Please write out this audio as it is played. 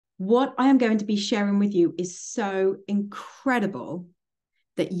What I am going to be sharing with you is so incredible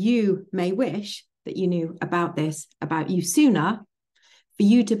that you may wish that you knew about this, about you sooner, for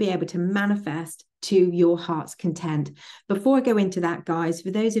you to be able to manifest to your heart's content. Before I go into that, guys, for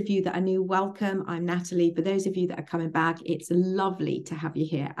those of you that are new, welcome. I'm Natalie. For those of you that are coming back, it's lovely to have you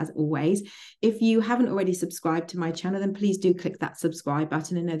here as always. If you haven't already subscribed to my channel, then please do click that subscribe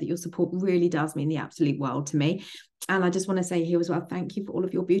button and know that your support really does mean the absolute world to me. And I just want to say here as well, thank you for all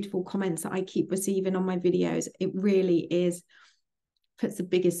of your beautiful comments that I keep receiving on my videos. It really is puts the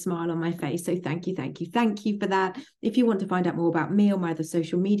biggest smile on my face. So thank you for that. If you want to find out more about me or my other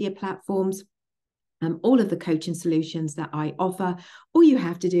social media platforms, all of the coaching solutions that I offer, all you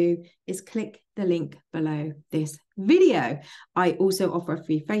have to do is click the link below this video. I also offer a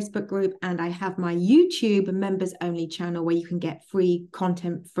free Facebook group, and I have my YouTube members only channel where you can get free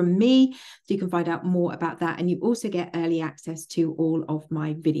content from me. So you can find out more about that. And you also get early access to all of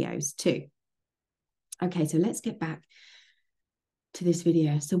my videos too. Okay, so let's get back to this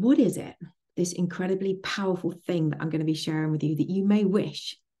video. So what is it, this incredibly powerful thing that I'm going to be sharing with you that you may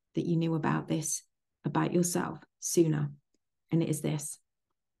wish that you knew about this, about yourself sooner? And it is this.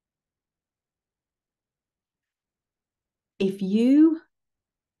 If you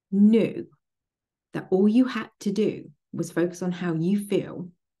knew that all you had to do was focus on how you feel,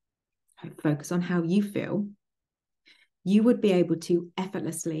 you would be able to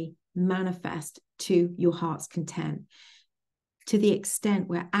effortlessly manifest to your heart's content, to the extent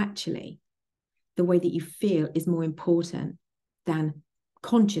where actually the way that you feel is more important than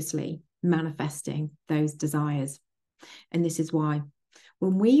consciously manifesting those desires. And this is why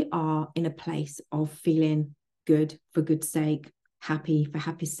when we are in a place of feeling good for good's sake, happy for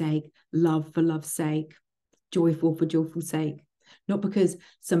happy's sake, love for love's sake, joyful for joyful's sake, not because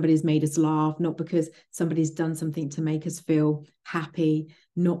somebody's made us laugh, not because somebody's done something to make us feel happy,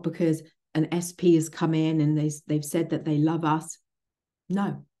 not because an SP has come in and they've said that they love us.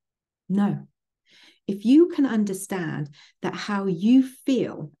 No. If you can understand that how you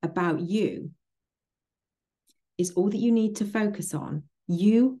feel about you is all that you need to focus on,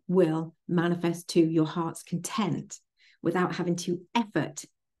 you will manifest to your heart's content without having to effort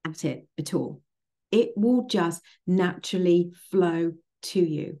at it at all. It will just naturally flow to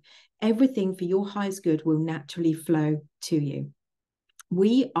you. Everything for your highest good will naturally flow to you.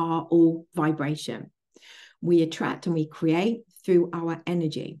 We are all vibration. We attract and we create through our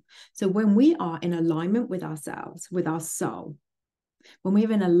energy. So when we are in alignment with ourselves, with our soul, when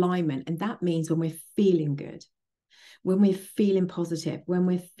we're in alignment, and that means when we're feeling good, when we're feeling positive, when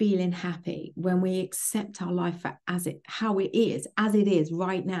we're feeling happy, when we accept our life for how it is, as it is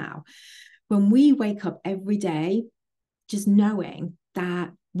right now, when we wake up every day just knowing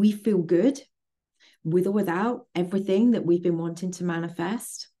that we feel good with or without everything that we've been wanting to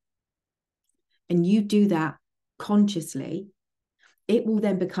manifest, and you do that consciously, it will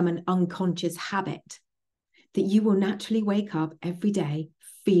then become an unconscious habit that you will naturally wake up every day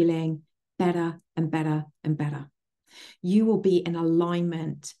feeling better and better and better. You will be in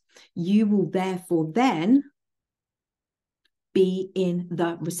alignment. You will therefore then be in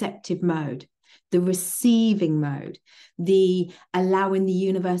the receptive mode, the receiving mode, the allowing the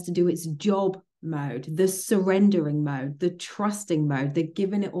universe to do its job mode, the surrendering mode, the trusting mode, the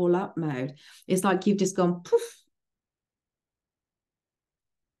giving it all up mode. It's like you've just gone poof.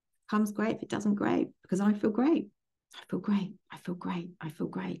 Comes great. If it doesn't, great, because I feel great.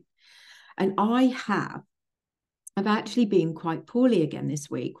 And I've actually been quite poorly again this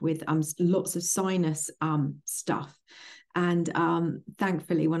week with lots of sinus stuff. And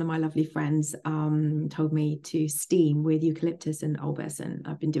thankfully, one of my lovely friends told me to steam with eucalyptus and albus, and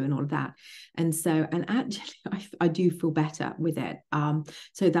I've been doing all of that. And actually, I do feel better with it.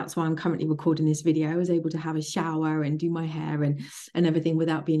 So that's why I'm currently recording this video. I was able to have a shower and do my hair and everything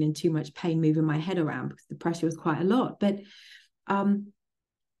without being in too much pain moving my head around, because the pressure was quite a lot. But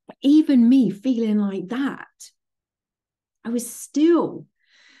even me feeling like that, I was still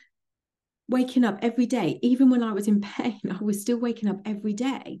waking up every day. Even when I was in pain, I was still waking up every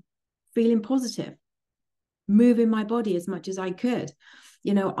day feeling positive, moving my body as much as I could.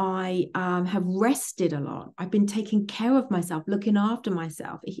 I have rested a lot. I've been taking care of myself, looking after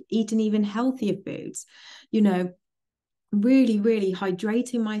myself, eating even healthier foods, really, really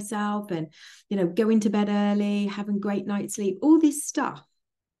hydrating myself, and, going to bed early, having great night's sleep, all this stuff.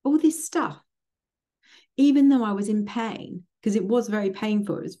 Even though I was in pain, because it was very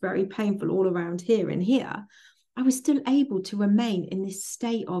painful, it was very painful all around here and here, I was still able to remain in this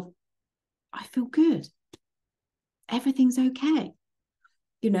state of, I feel good. Everything's okay.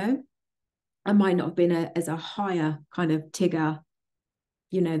 I might not have been as a higher kind of Tigger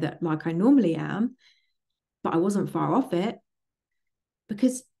that like I normally am, but I wasn't far off it,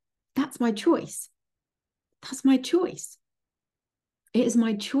 because that's my choice. That's my choice. It is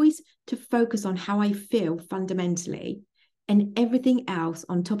my choice to focus on how I feel fundamentally, and everything else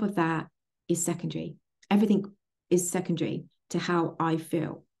on top of that is secondary. Everything is secondary to how I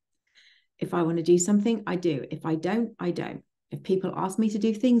feel. If I want to do something, I do. If I don't, I don't. If people ask me to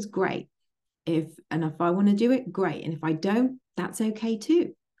do things, great. If I want to do it, great. And if I don't, that's okay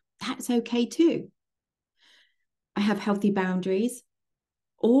too. That's okay too. I have healthy boundaries.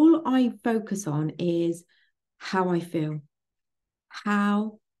 All I focus on is how I feel.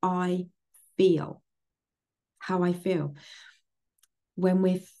 How I feel. How I feel. When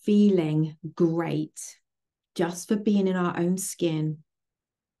we're feeling great, just for being in our own skin.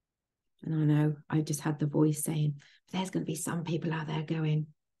 And I know I just had the voice saying, there's going to be some people out there going,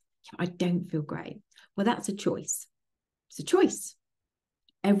 I don't feel great. Well, that's a choice. It's a choice.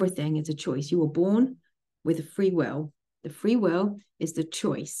 Everything is a choice. You were born with a free will. The free will is the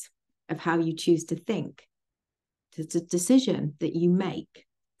choice of how you choose to think. It's a decision that you make.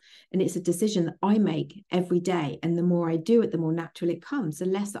 And it's a decision that I make every day. And the more I do it, the more natural it comes. The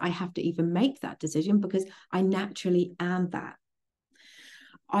less that I have to even make that decision, because I naturally am that.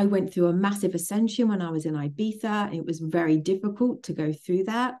 I went through a massive ascension when I was in Ibiza. It was very difficult to go through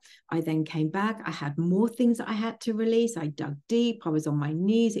that. I then came back. I had more things that I had to release. I dug deep. I was on my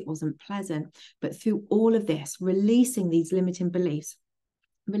knees. It wasn't pleasant. But through all of this, releasing these limiting beliefs,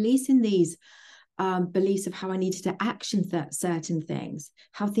 releasing these beliefs of how I needed to action certain things,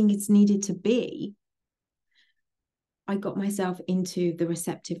 how things needed to be, I got myself into the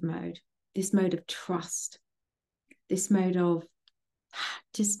receptive mode, this mode of trust, this mode of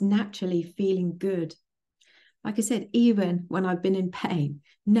just naturally feeling good. Like I said, even when I've been in pain,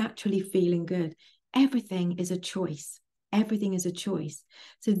 naturally feeling good. Everything is a choice. Everything is a choice.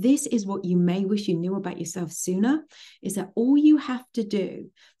 So this is what you may wish you knew about yourself sooner, is that all you have to do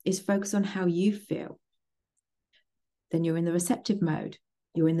is focus on how you feel. Then you're in the receptive mode.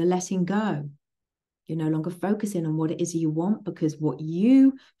 You're in the letting go. You're no longer focusing on what it is you want, because what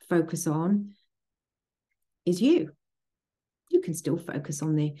you focus on is you. You can still focus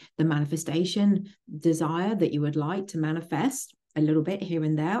on the manifestation desire that you would like to manifest a little bit here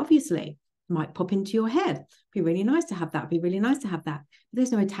and there. Obviously, it might pop into your head. It'd be really nice to have that. It'd be really nice to have that. But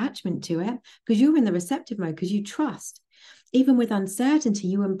there's no attachment to it, because you're in the receptive mode, because you trust. Even with uncertainty,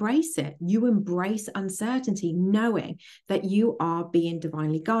 you embrace it. You embrace uncertainty, knowing that you are being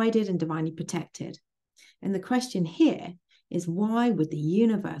divinely guided and divinely protected. And the question here is, why would the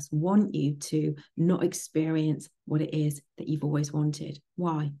universe want you to not experience what it is that you've always wanted?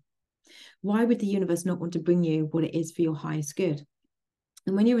 Why? Why would the universe not want to bring you what it is for your highest good?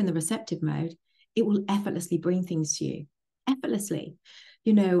 And when you're in the receptive mode, it will effortlessly bring things to you. Effortlessly.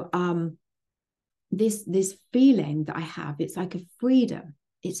 This feeling that I have, it's like a freedom.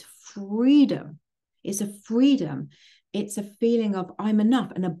 It's freedom. It's a freedom. It's a feeling of I'm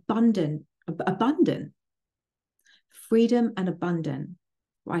enough and abundant. Freedom and abundant,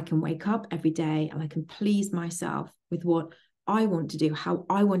 where I can wake up every day and I can please myself with what I want to do, how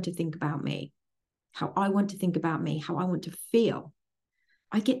I want to think about me, how I want to think about me, how I want to feel.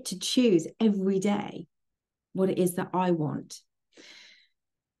 I get to choose every day what it is that I want.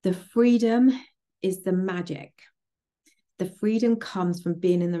 The freedom is the magic. The freedom comes from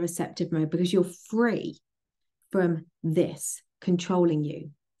being in the receptive mode, because you're free from this controlling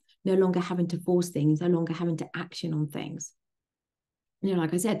you. No longer having to force things, no longer having to action on things.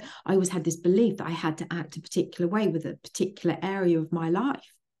 Like I said, I always had this belief that I had to act a particular way with a particular area of my life.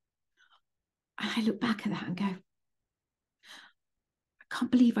 And I look back at that and go, I can't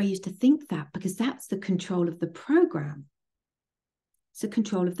believe I used to think that, because that's the control of the program. It's the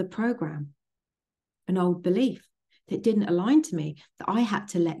control of the program. An old belief that didn't align to me, that I had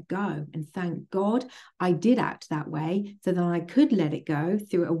to let go. And thank God I did act that way, so that I could let it go.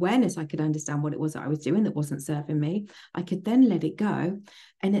 Through awareness, I could understand what it was that I was doing that wasn't serving me. I could then let it go,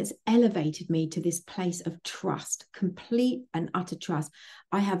 and it's elevated me to this place of trust, complete and utter trust.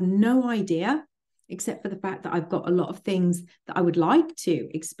 I have no idea, except for the fact that I've got a lot of things that I would like to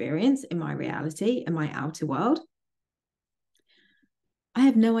experience in my reality, in my outer world. I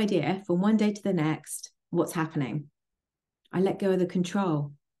have no idea from one day to the next what's happening. I let go of the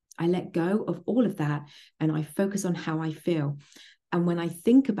control. I let go of all of that, and I focus on how I feel. And when I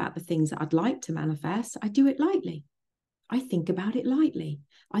think about the things that I'd like to manifest, I do it lightly. I think about it lightly.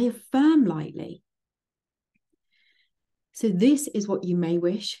 I affirm lightly. So this is what you may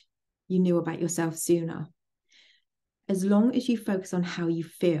wish you knew about yourself sooner. As long as you focus on how you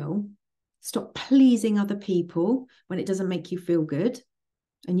feel, stop pleasing other people when it doesn't make you feel good.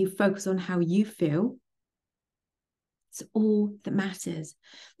 and you focus on how you feel, it's all that matters.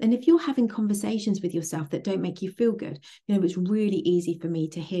 And if you're having conversations with yourself that don't make you feel good, it's really easy for me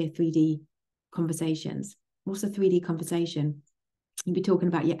to hear 3D conversations. What's a 3D conversation? You'd be talking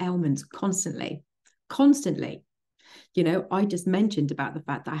about your ailments constantly. I just mentioned about the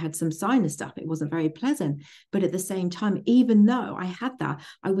fact that I had some sinus stuff. It wasn't very pleasant. But at the same time, even though I had that,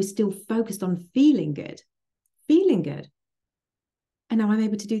 I was still focused on feeling good. And now I'm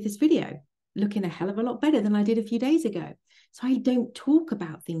able to do this video, looking a hell of a lot better than I did a few days ago. So I don't talk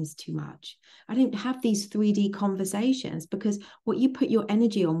about things too much. I don't have these 3D conversations, because what you put your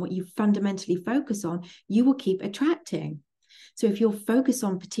energy on, what you fundamentally focus on, you will keep attracting. So if you're focused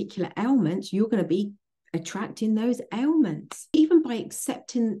on particular ailments, you're going to be attracting those ailments. Even by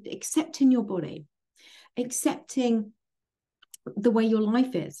accepting your body, accepting the way your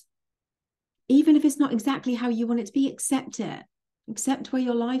life is, even if it's not exactly how you want it to be, accept it. Accept where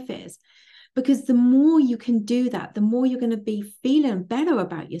your life is. Because the more you can do that, the more you're going to be feeling better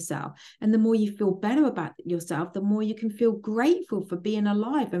about yourself. And the more you feel better about yourself, the more you can feel grateful for being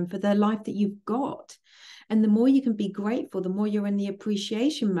alive and for the life that you've got. And the more you can be grateful, the more you're in the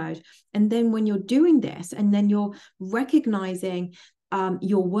appreciation mode. And then when you're doing this, and then you're recognizing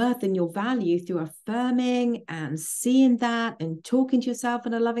your worth and your value through affirming and seeing that and talking to yourself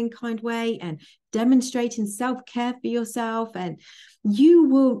in a loving, kind way and demonstrating self-care for yourself, and you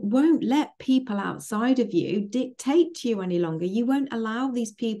won't let people outside of you dictate to you any longer. You won't allow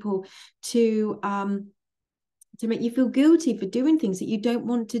these people to make you feel guilty for doing things that you don't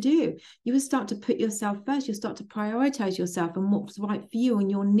want to do. You will start to put yourself first. You'll start to prioritize yourself and what's right for you and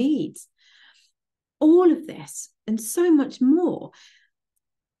your needs. All of this and so much more.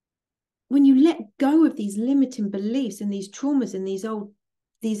 When you let go of these limiting beliefs and these traumas and these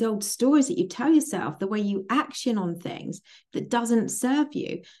old stories that you tell yourself, the way you action on things that doesn't serve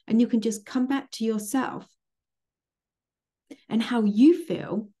you, and you can just come back to yourself and how you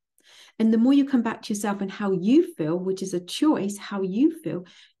feel. And the more you come back to yourself and how you feel, which is a choice, how you feel,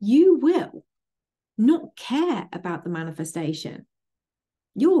 you will not care about the manifestation.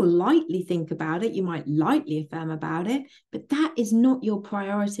 You'll lightly think about it. You might lightly affirm about it, but that is not your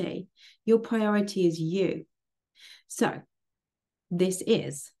priority. Your priority is you. So this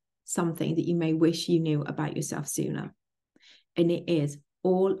is something that you may wish you knew about yourself sooner. And it is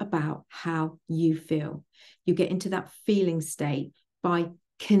all about how you feel. You get into that feeling state by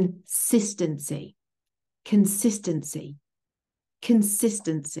consistency.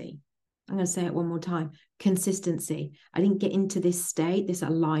 I'm going to say it one more time. Consistency. I didn't get into this state, this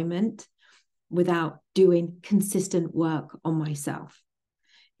alignment, without doing consistent work on myself.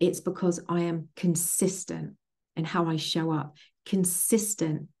 It's because I am consistent in how I show up,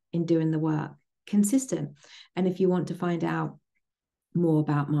 consistent in doing the work, consistent. And if you want to find out more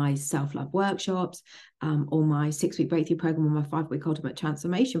about my self-love workshops or my 6-week breakthrough program or my 5-week ultimate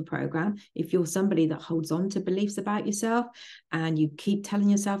transformation program, if you're somebody that holds on to beliefs about yourself and you keep telling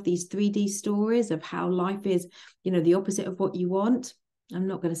yourself these 3D stories of how life is, the opposite of what you want, I'm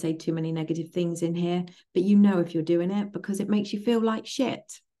not going to say too many negative things in here, but if you're doing it, because it makes you feel like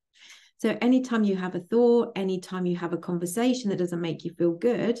shit. So anytime you have a thought, anytime you have a conversation that doesn't make you feel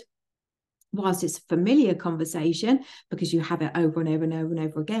good, whilst it's a familiar conversation because you have it over and over and over and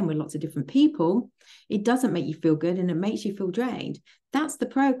over again with lots of different people, it doesn't make you feel good and it makes you feel drained. That's the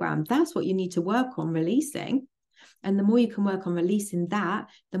program. That's what you need to work on releasing. And the more you can work on releasing that,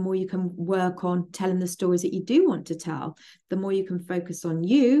 the more you can work on telling the stories that you do want to tell. The more you can focus on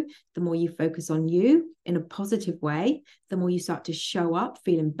you, the more you focus on you in a positive way, the more you start to show up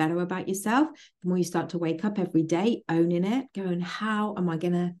feeling better about yourself, the more you start to wake up every day owning it, going, how am I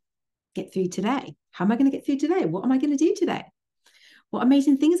going to get through today? How am I going to get through today? What am I going to do today? What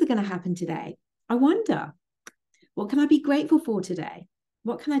amazing things are going to happen today? I wonder, what can I be grateful for today?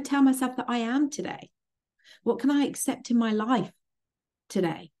 What can I tell myself that I am today? What can I accept in my life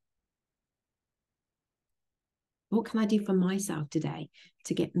today? What can I do for myself today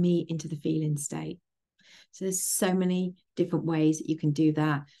to get me into the feeling state? So there's so many different ways that you can do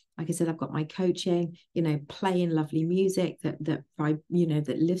that. Like I said, I've got my coaching, playing lovely music that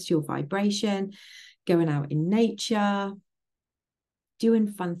lifts your vibration, going out in nature, doing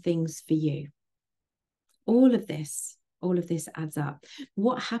fun things for you. All of this adds up.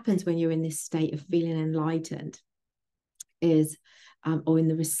 What happens when you're in this state of feeling enlightened is, or in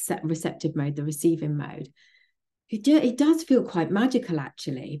the receptive mode, the receiving mode, it does feel quite magical,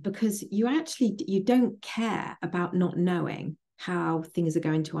 actually, because you don't care about not knowing how things are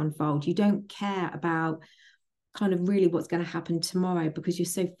going to unfold. You don't care about kind of really what's going to happen tomorrow, because you're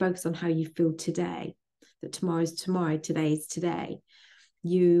so focused on how you feel today, that tomorrow is tomorrow, today is today.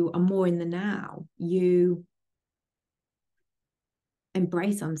 You are more in the now. You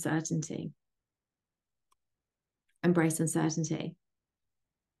embrace uncertainty. Embrace uncertainty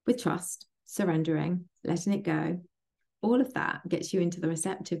with trust, surrendering, letting it go. All of that gets you into the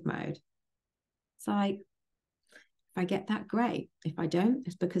receptive mode. It's like, if I get that, great. If I don't,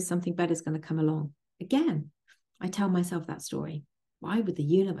 it's because something better is going to come along. Again, I tell myself that story. Why would the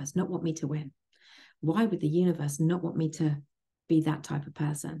universe not want me to win? Why would the universe not want me to be that type of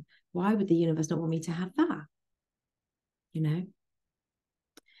person? Why would the universe not want me to have that? You know?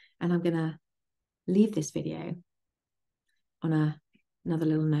 And I'm going to leave this video on another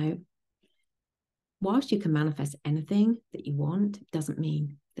little note. Whilst you can manifest anything that you want, it doesn't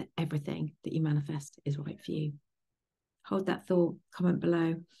mean that everything that you manifest is right for you. Hold that thought, comment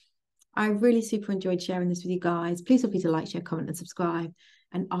below. I really super enjoyed sharing this with you guys. Please feel free to like, share, comment, and subscribe.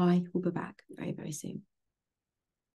 And I will be back very, very soon.